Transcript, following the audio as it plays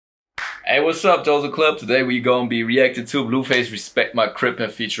Hey, what's up, Joseph Club? Today we gonna be reacting to Blueface Respect My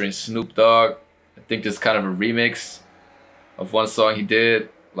Cryppin featuring Snoop Dogg. I think this is kind of a remix of one song he did.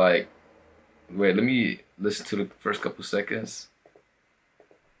 Like, wait, let me listen to the first couple seconds.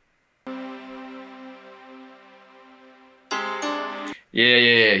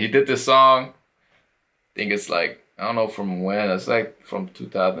 Yeah, he did this song. I think it's like, I don't know from when. It's like from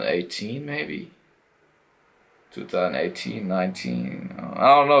 2018 maybe. 2018, 19, I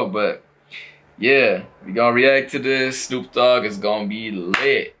don't know, but yeah, we gonna react to this. Snoop Dogg is gonna be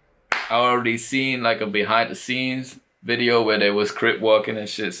lit. I already seen like a behind the scenes video where there was Crip walking and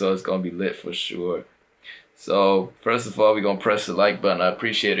shit, so it's gonna be lit for sure. So first of all, we gonna press the like button. I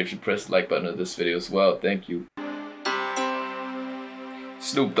appreciate it if you press the like button of this video as well. Thank you.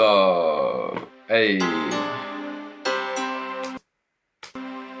 Snoop Dogg, hey.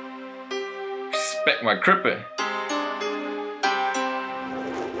 Respect my Cryppin.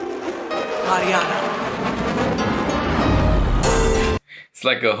 It's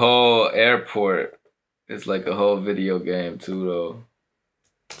like a whole airport. It's like a whole video game too, though.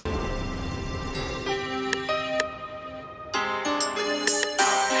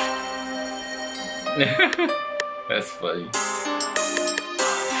 That's funny.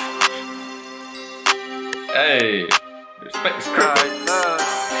 Hey, respect this Cryppin.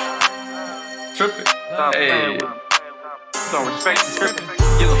 Trippin'. Hey. Don't respect the scripting.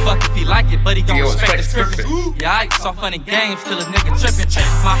 Give a fuck if he like it, but he gon' respect the scripting. Yeah, I saw funny games till a nigga trippin'.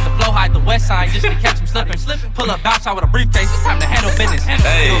 Mop the flow, hide the west side just to catch him slippin'. Pull up, bounce out with a briefcase, it's time to handle business.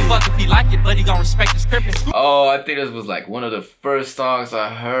 Hey. Give a fuck if he like it, but he gon' respect the scripting. Oh, I think this was like one of the first songs I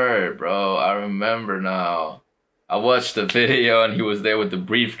heard, bro. I remember now. I watched the video and he was there with the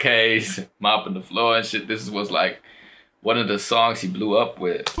briefcase, mopping the floor and shit. This was like one of the songs he blew up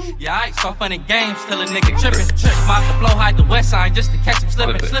with. Yeah, I saw funny games till a nigga trippin'. Mop the flow, hide the west side just to catch him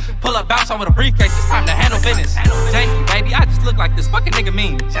slippin'. Pull up, bounce out with a briefcase, it's time to handle business. Janky, baby, I just look like this fucking nigga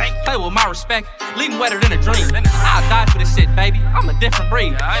mean. Play with my respect, leave him wetter than a dream. I'll die for this shit, baby, I'm a different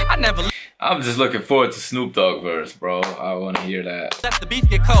breed. I never. I'm just looking forward to Snoop Dogg verse, bro. I want to hear that. Let the beef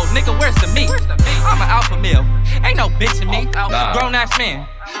get cold, nigga, where's the meat? I'm an alpha male, ain't no bitch in me. Nah. Grown ass man,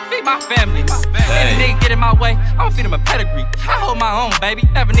 feed my family. If a nigga get in my way, I'ma feed him a pedigree. I hold my own, baby,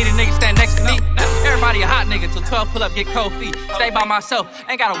 never need a nigga stand next to me. Everybody a hot nigga till 12 pull up, get cold feet. Stay by myself,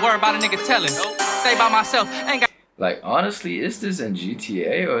 ain't gotta worry about a nigga telling. Stay by myself, ain't got. Like, honestly, is this in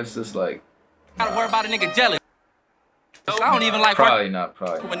GTA or is this like... Gotta worry about a nigga jealous. I don't even like probably not,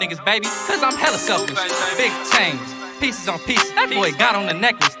 probably with niggas, baby, cause I'm hella selfish. Big chains, pieces on pieces. That boy got on the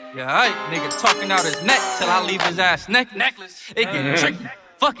necklace. Yeah, alright, nigga talking out his neck till I leave his ass necklace. It get tricky.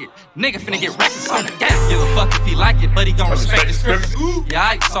 Fuck it, nigga finna get reckless on the gas. Give a fuck if he like it, but he gon' respect the script. Yeah,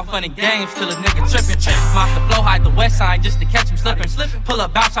 I saw funny games till a nigga trippin'. Mop the flow, hide the west side just to catch him slippin'. Pull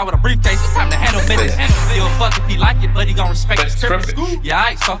up, bounce out with a briefcase, it's time to handle business. Give a fuck if he like it, but he gon' respect the script. Yeah,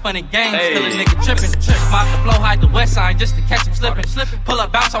 I saw funny games till a nigga trippin'. Mop the flow, hide the west side just to catch him slippin'. Pull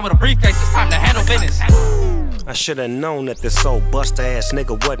up, bounce out with a briefcase, it's time to handle business. I shoulda known that this old buster ass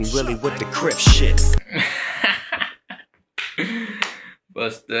nigga wasn't really with the Crip shit.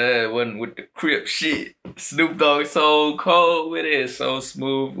 Busted wasn't with the Crip shit. Snoop Dogg so cold with it, so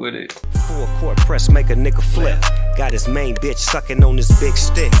smooth with it. Full court press make a nigga flip. Got his main bitch sucking on his big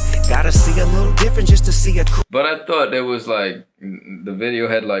stick. Gotta see a little different just to see a. But I thought there was like, the video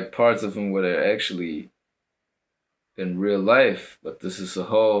had like parts of him where they're actually in real life, but this is a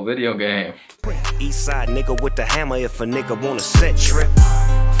whole video game. East side nigga with the hammer if a nigga wanna set trip.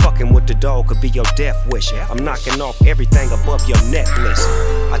 Fucking with the dog could be your death wish. I'm knocking off everything above your necklace.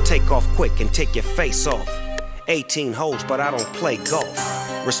 I take off quick and take your face off. 18 holes, but I don't play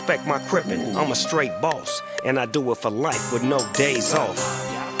golf. Respect my Cryppin', I'm a straight boss. And I do it for life with no days off.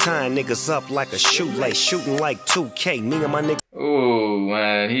 Tying niggas up like a shoelace, shooting like 2K, me and my nigga. Ooh,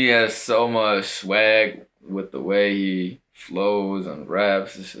 man, he has so much swag with the way he flows and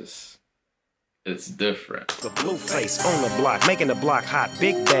raps. It's just... it's different. The Blueface on the block, making the block hot.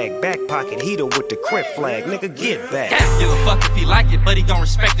 Big bag, back pocket, heater with the Crip flag. Nigga, get back. Give a fuck if he like it, but he gon'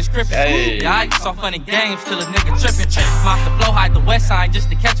 respect the script. Hey. Yeah, I saw funny games till a nigga trippin'. Mop the flow, hide the west side just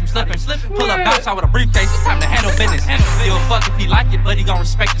to catch him slippin'. Pull up, bounce out with a briefcase, it's time to handle business. Give a fuck if he like it, but he gon'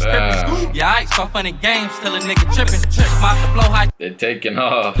 respect the script. Yeah, I saw funny games till a nigga trippin'. Mop the flow, hide. They're taking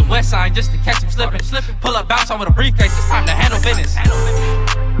off. The west side just to catch him slippin'. Pull up, bounce out with a briefcase, it's time to handle business.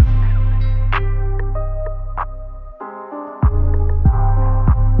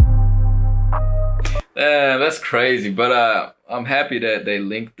 That's crazy, but I'm happy that they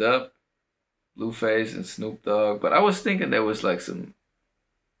linked up, Blueface and Snoop Dogg. But I was thinking there was like some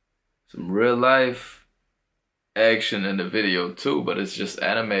real life action in the video too, but it's just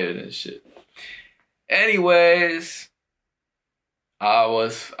animated and shit. Anyways,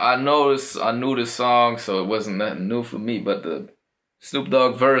 I knew the song, so it wasn't nothing new for me, but the Snoop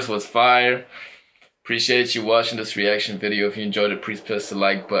Dogg verse was fire. Appreciate you watching this reaction video. If you enjoyed it, please press the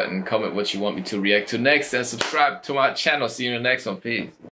like button, comment what you want me to react to next, and subscribe to my channel. See you in the next one. Peace.